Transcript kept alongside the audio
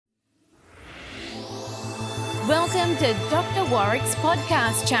Welcome to Dr. Warwick's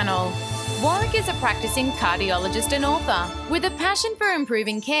podcast channel. Warwick is a practicing cardiologist and author with a passion for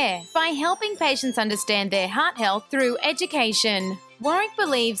improving care by helping patients understand their heart health through education. Warwick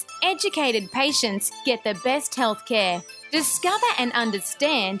believes educated patients get the best health care. Discover and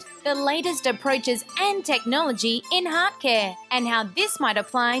understand the latest approaches and technology in heart care and how this might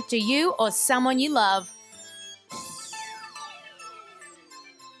apply to you or someone you love.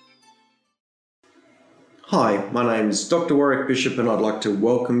 Hi, my name is Dr. Warwick Bishop and I'd like to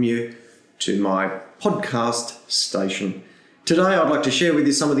welcome you to my podcast station. Today I'd like to share with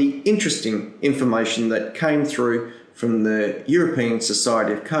you some of the interesting information that came through from the European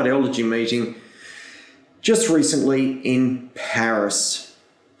Society of Cardiology meeting just recently in Paris.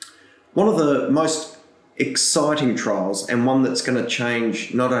 One of the most exciting trials, and one that's going to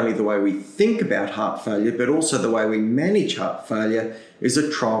change not only the way we think about heart failure but also the way we manage heart failure, is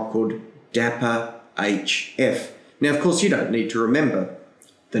a trial called DAPA-HF. Now, of course, you don't need to remember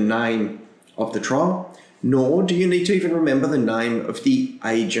the name of the trial, nor do you need to even remember the name of the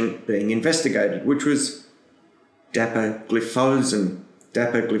agent being investigated, which was dapagliflozin.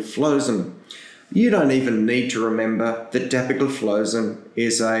 You don't even need to remember that dapagliflozin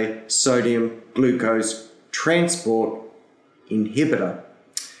is a sodium glucose transport inhibitor.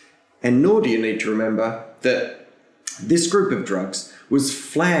 And nor do you need to remember that this group of drugs was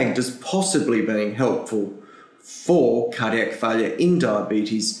flagged as possibly being helpful for cardiac failure in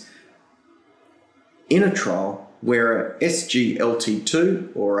diabetes in a trial where a SGLT2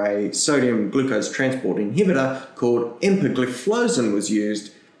 or a sodium glucose transport inhibitor called empagliflozin was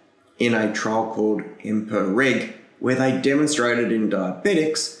used in a trial called EMPA-REG, where they demonstrated in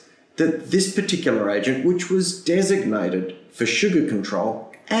diabetics that this particular agent, which was designated for sugar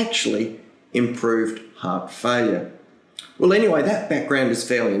control, actually improved heart failure. Well, anyway, that background is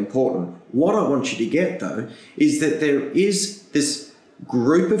fairly important. What I want you to get, though, is that there is this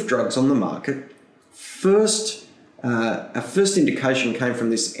group of drugs on the market. A first indication came from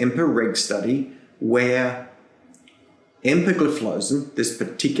this EMPA-REG study where empagliflozin, this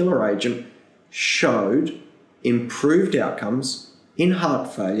particular agent, showed improved outcomes in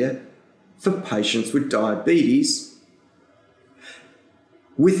heart failure for patients with diabetes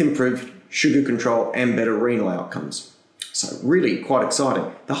with improved sugar control and better renal outcomes. So really quite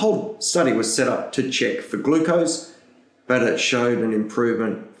exciting. The whole study was set up to check for glucose, but it showed an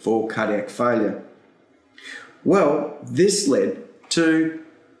improvement for cardiac failure. Well, this led to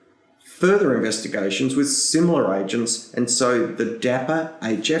further investigations with similar agents, and so the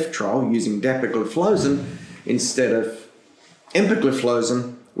DAPA-HF trial using dapagliflozin instead of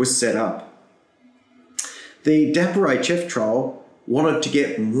empagliflozin was set up. The DAPA-HF trial wanted to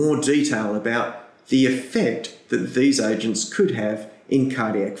get more detail about the effect that these agents could have in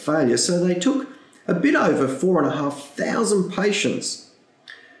cardiac failure, so they took a bit over 4,500 patients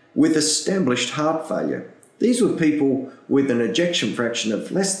with established heart failure. These were people with an ejection fraction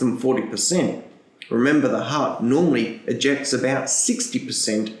of less than 40%. Remember, the heart normally ejects about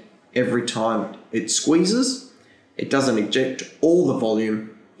 60% every time it squeezes. It doesn't eject all the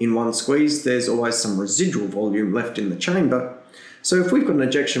volume in one squeeze. There's always some residual volume left in the chamber. So if we've got an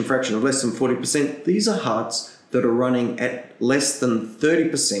ejection fraction of less than 40%, these are hearts that are running at less than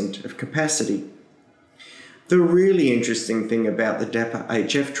 30% of capacity. The really interesting thing about the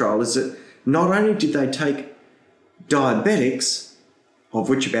DAPA-HF trial is that not only did they take diabetics, of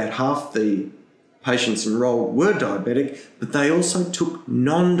which about half the patients enrolled were diabetic, but they also took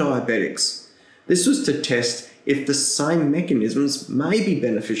non-diabetics. This was to test if the same mechanisms may be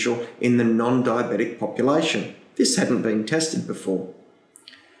beneficial in the non-diabetic population. This hadn't been tested before.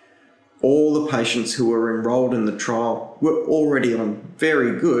 All the patients who were enrolled in the trial were already on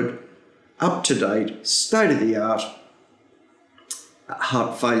very good, up-to-date, state-of-the-art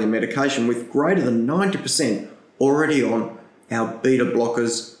heart failure medication, with greater than 90% already on our beta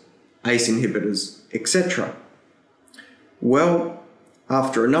blockers, ACE inhibitors, etc. Well,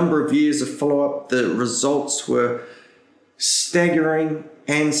 after a number of years of follow-up, the results were staggering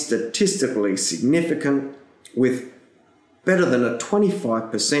and statistically significant, with better than a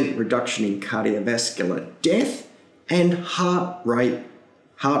 25% reduction in cardiovascular death and heart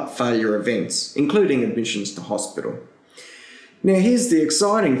failure events, including admissions to hospital. Now, here's the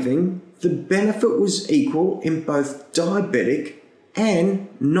exciting thing. The benefit was equal in both diabetic and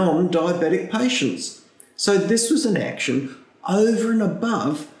non-diabetic patients. So this was an action over and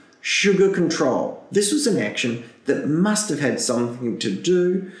above sugar control. This was an action that must have had something to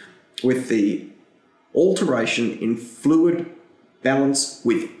do with the alteration in fluid balance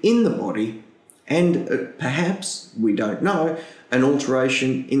within the body and perhaps, we don't know, an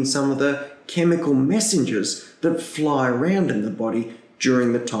alteration in some of the chemical messengers that fly around in the body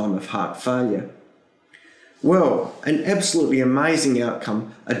during the time of heart failure. Well, an absolutely amazing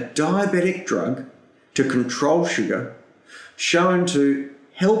outcome, a diabetic drug to control sugar, shown to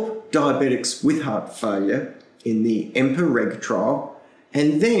help diabetics with heart failure in the EMPA-REG trial,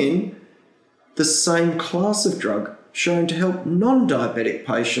 and then the same class of drug shown to help non-diabetic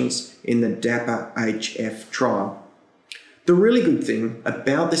patients in the DAPA-HF trial. The really good thing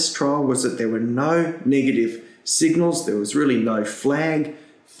about this trial was that there were no negative signals. There was really no flag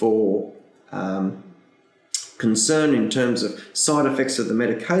for concern in terms of side effects of the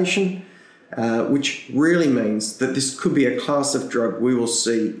medication, which really means that this could be a class of drug we will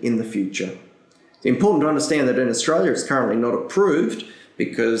see in the future. It's important to understand that in Australia it's currently not approved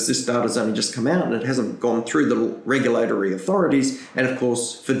because this data has only just come out and it hasn't gone through the regulatory authorities, and of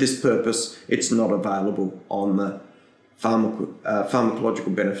course for this purpose it's not available on the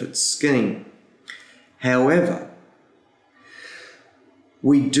pharmacological benefits scheme. However,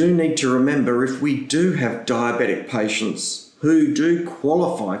 we do need to remember, if we do have diabetic patients who do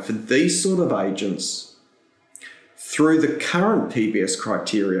qualify for these sort of agents through the current PBS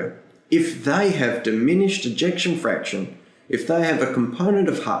criteria, if they have diminished ejection fraction, if they have a component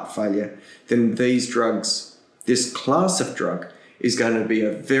of heart failure, then these drugs, this class of drug, is going to be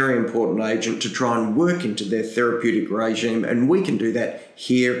a very important agent to try and work into their therapeutic regime, and we can do that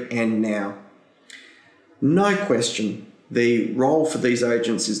here and now. No question, the role for these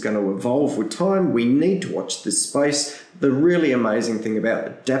agents is going to evolve with time. We need to watch this space. The really amazing thing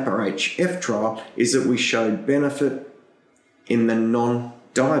about the DAPA-HF trial is that we showed benefit in the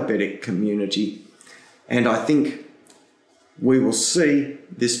non-diabetic community, and I think we will see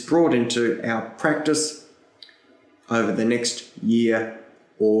this brought into our practice over the next year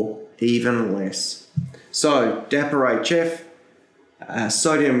or even less. So DAPA-HF,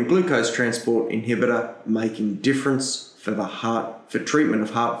 sodium glucose transport inhibitor, making difference for the heart, for treatment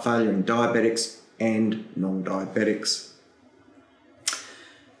of heart failure in diabetics and non-diabetics.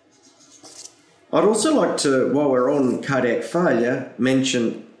 I'd also like to, while we're on cardiac failure,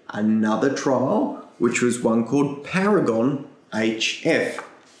 mention another trial, which was one called PARAGON-HF.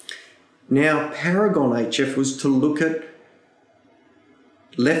 Now, PARAGON-HF was to look at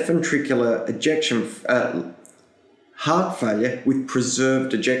left ventricular ejection, heart failure with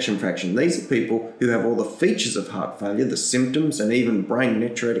preserved ejection fraction. These are people who have all the features of heart failure, the symptoms, and even brain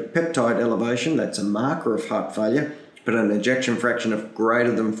natriuretic peptide elevation. That's a marker of heart failure, but an ejection fraction of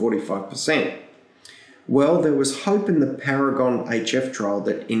greater than 45%. Well, there was hope in the PARAGON-HF trial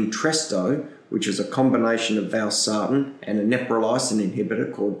that Entresto, which is a combination of valsartan and a neprilysin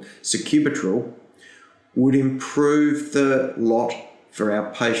inhibitor called sacubitril, would improve the lot for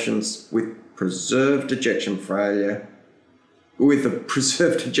our patients with preserved ejection failure, with a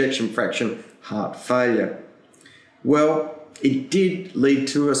preserved ejection fraction heart failure. Well, it did lead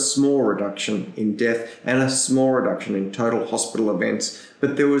to a small reduction in death and a small reduction in total hospital events,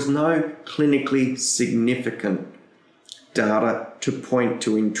 but there was no clinically significant data to point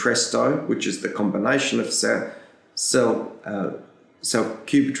to Entresto, which is the combination of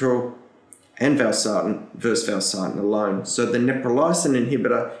sacubitril and valsartan versus valsartan alone. So the neprilysin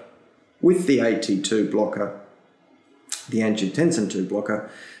inhibitor with the AT2 blocker, the angiotensin 2 blocker,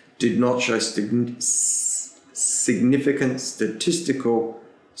 did not show significant statistical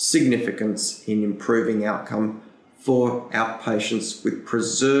significance in improving outcome for our patients with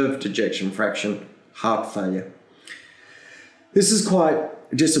preserved ejection fraction heart failure. This is quite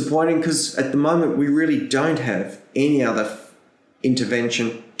disappointing because at the moment we really don't have any other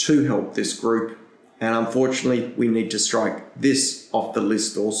intervention to help this group, and unfortunately we need to strike this off the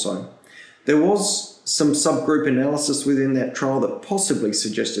list also. There was some subgroup analysis within that trial that possibly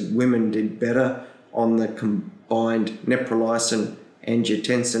suggested women did better on the combined neprilysin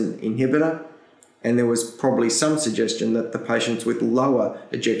angiotensin inhibitor, and there was probably some suggestion that the patients with lower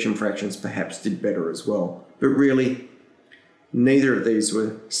ejection fractions perhaps did better as well. But really, neither of these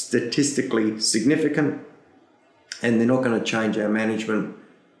were statistically significant, and they're not going to change our management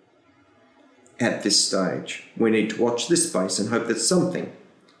at this stage. We need to watch this space and hope that something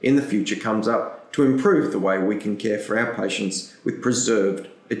in the future comes up to improve the way we can care for our patients with preserved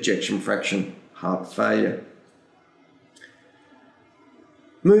ejection fraction heart failure.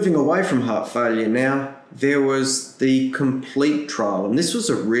 Moving away from heart failure now, there was the COMPLETE trial, and this was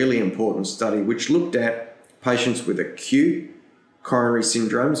a really important study which looked at patients with acute coronary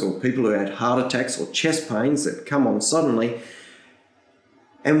syndromes or people who had heart attacks or chest pains that come on suddenly.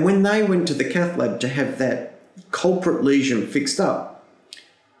 And when they went to the cath lab to have that culprit lesion fixed up,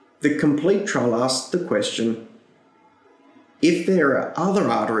 the COMPLETE trial asked the question, If there are other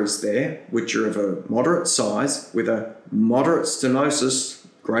arteries there, which are of a moderate size with a moderate stenosis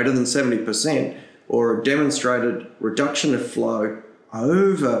greater than 70%, or a demonstrated reduction of flow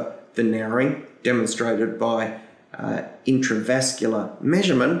over the narrowing demonstrated by intravascular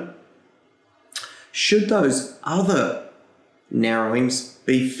measurement, should those other narrowings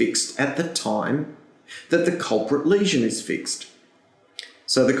be fixed at the time that the culprit lesion is fixed?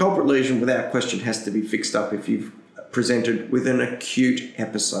 So the culprit lesion, without question, has to be fixed up if you've presented with an acute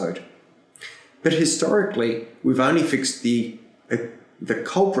episode. But historically, we've only fixed the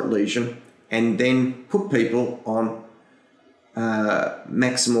culprit lesion and then put people on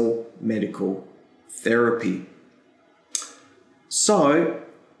maximal medical therapy. So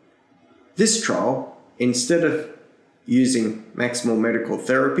this trial, instead of using maximal medical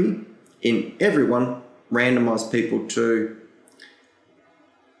therapy in everyone, randomized people to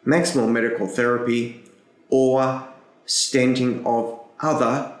maximal medical therapy or stenting of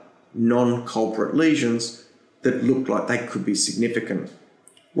other non-culprit lesions that looked like they could be significant.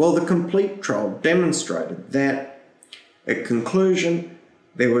 Well, the complete trial demonstrated that at conclusion,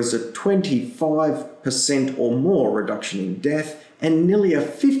 there was a 25% or more reduction in death and nearly a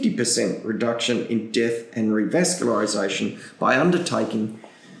 50% reduction in death and revascularization by undertaking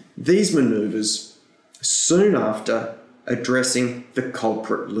these maneuvers soon after addressing the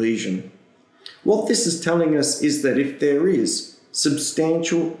culprit lesion. What this is telling us is that if there is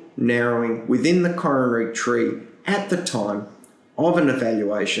substantial narrowing within the coronary tree at the time of an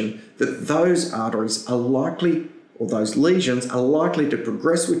evaluation, that those arteries are likely, or those lesions are likely to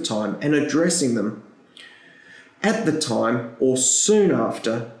progress with time, and addressing them at the time or soon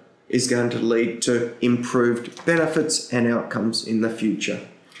after is going to lead to improved benefits and outcomes in the future.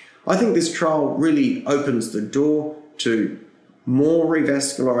 I think this trial really opens the door to more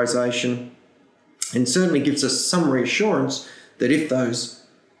revascularization and certainly gives us some reassurance that if those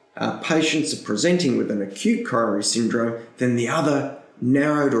patients are presenting with an acute coronary syndrome, then the other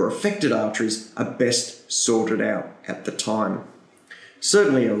narrowed or affected arteries are best sorted out at the time.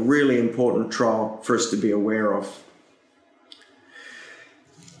 Certainly a really important trial for us to be aware of.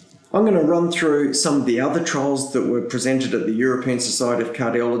 I'm going to run through some of the other trials that were presented at the European Society of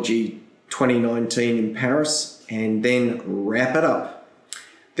Cardiology 2019 in Paris and then wrap it up.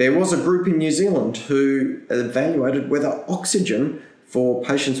 There was a group in New Zealand who evaluated whether oxygen for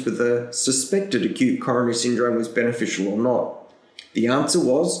patients with a suspected acute coronary syndrome was beneficial or not. The answer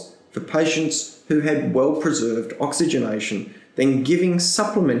was, for patients who had well-preserved oxygenation, then giving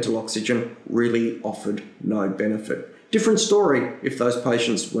supplemental oxygen really offered no benefit. Different story if those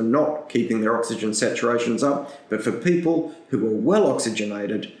patients were not keeping their oxygen saturations up, but for people who were well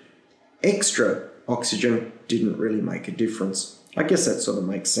oxygenated, extra oxygen didn't really make a difference. I guess that sort of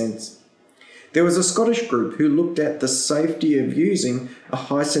makes sense. There was a Scottish group who looked at the safety of using a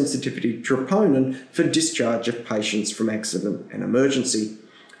high-sensitivity troponin for discharge of patients from accident and emergency.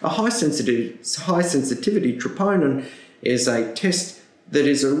 A high-sensitivity troponin is a test that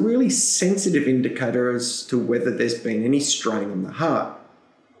is a really sensitive indicator as to whether there's been any strain on the heart.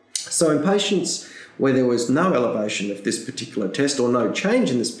 So in patients where there was no elevation of this particular test or no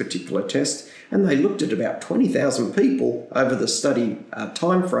change in this particular test, and they looked at about 20,000 people over the study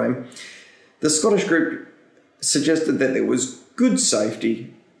time frame, the Scottish group suggested that there was good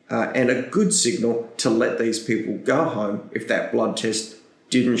safety and a good signal to let these people go home if that blood test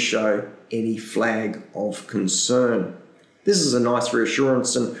didn't show any flag of concern. This is a nice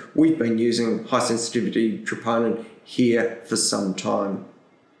reassurance, and we've been using high-sensitivity troponin here for some time.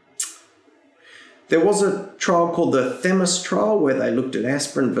 There was a trial called the THEMIS trial where they looked at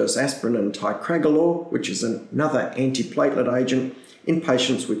aspirin versus aspirin and ticagrelor, which is another antiplatelet agent, in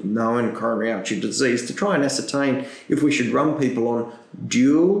patients with known coronary artery disease to try and ascertain if we should run people on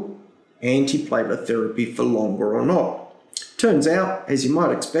dual antiplatelet therapy for longer or not. Turns out, as you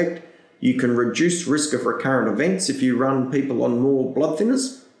might expect, you can reduce risk of recurrent events if you run people on more blood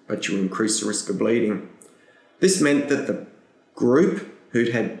thinners, but you increase the risk of bleeding. This meant that the group who'd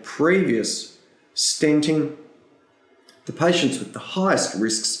had previous stenting, the patients with the highest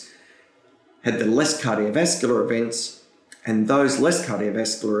risks had the less cardiovascular events, and those less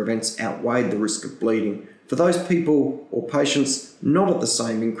cardiovascular events outweighed the risk of bleeding. For those people or patients not at the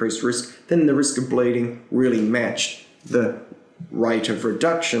same increased risk, then the risk of bleeding really matched the rate of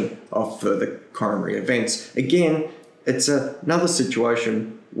reduction of further coronary events. Again, it's another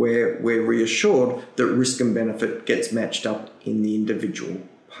situation where we're reassured that risk and benefit gets matched up in the individual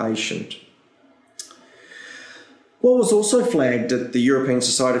patient. What was also flagged at the European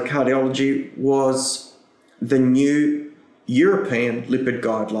Society of Cardiology was the new European lipid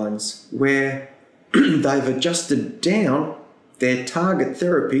guidelines, where they've adjusted down their target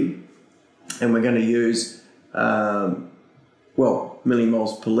therapy, and we're going to use,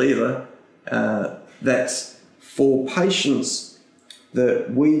 millimoles per litre, that's for patients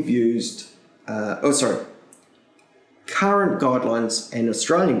that we've used, current guidelines and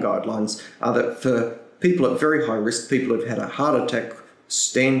Australian guidelines are that for people at very high risk, people who've had a heart attack,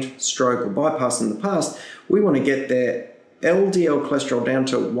 stent, stroke or bypass in the past, we want to get their LDL cholesterol down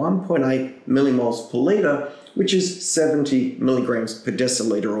to 1.8 millimoles per litre, which is 70 milligrams per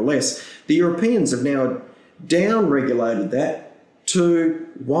decilitre or less. The Europeans have now down-regulated that to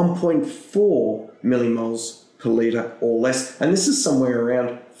 1.4 millimoles per litre or less, and this is somewhere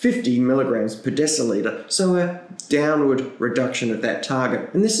around 50 milligrams per decilitre, so a downward reduction of that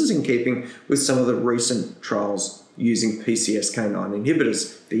target. And this is in keeping with some of the recent trials using PCSK9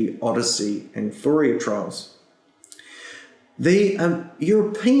 inhibitors, the Odyssey and Fourier trials. The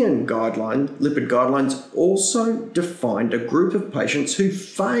European lipid guidelines also defined a group of patients who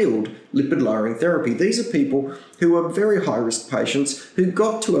failed lipid-lowering therapy. These are people who are very high-risk patients who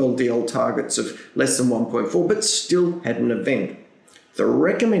got to LDL targets of less than 1.4 but still had an event. The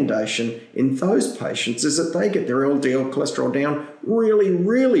recommendation in those patients is that they get their LDL cholesterol down really,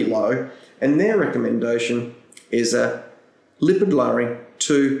 really low, and their recommendation is a lipid lowering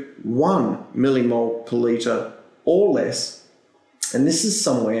to 1 millimole per litre or less, and this is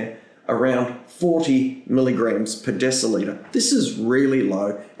somewhere around 40 milligrams per decilitre. This is really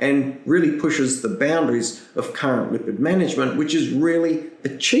low and really pushes the boundaries of current lipid management, which is really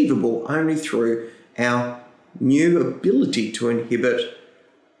achievable only through our new ability to inhibit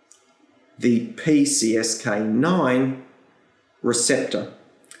the PCSK9 receptor.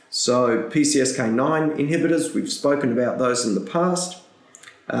 So PCSK9 inhibitors, we've spoken about those in the past.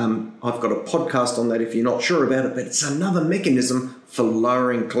 I've got a podcast on that if you're not sure about it, but it's another mechanism for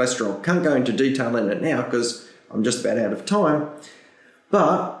lowering cholesterol. Can't go into detail in it now because I'm just about out of time,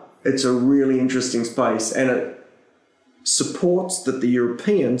 but it's a really interesting space, and it supports that the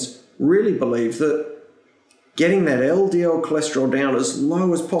Europeans really believe that getting that LDL cholesterol down as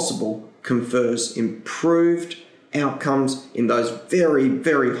low as possible confers improved outcomes in those very,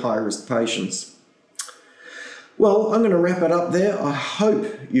 very high-risk patients. Well, I'm going to wrap it up there. I hope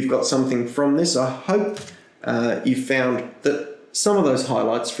you've got something from this. I hope you found that some of those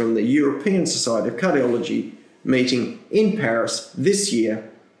highlights from the European Society of Cardiology meeting in Paris this year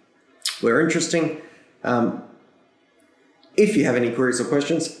were interesting. If you have any queries or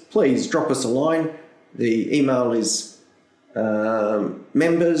questions, please drop us a line. The email is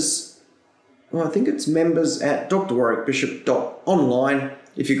members@drwarwickbishop.online.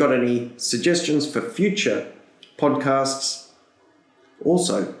 If you've got any suggestions for future podcasts,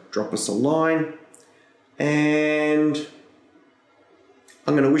 also drop us a line. And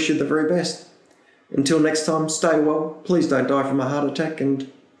I'm going to wish you the very best. Until next time, stay well. Please don't die from a heart attack, and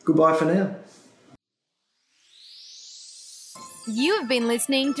goodbye for now. You have been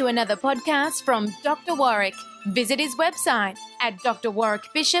listening to another podcast from Dr. Warwick. Visit his website at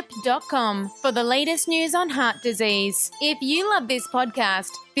drwarwickbishop.com for the latest news on heart disease. If you love this podcast,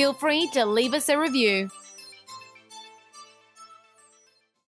 feel free to leave us a review.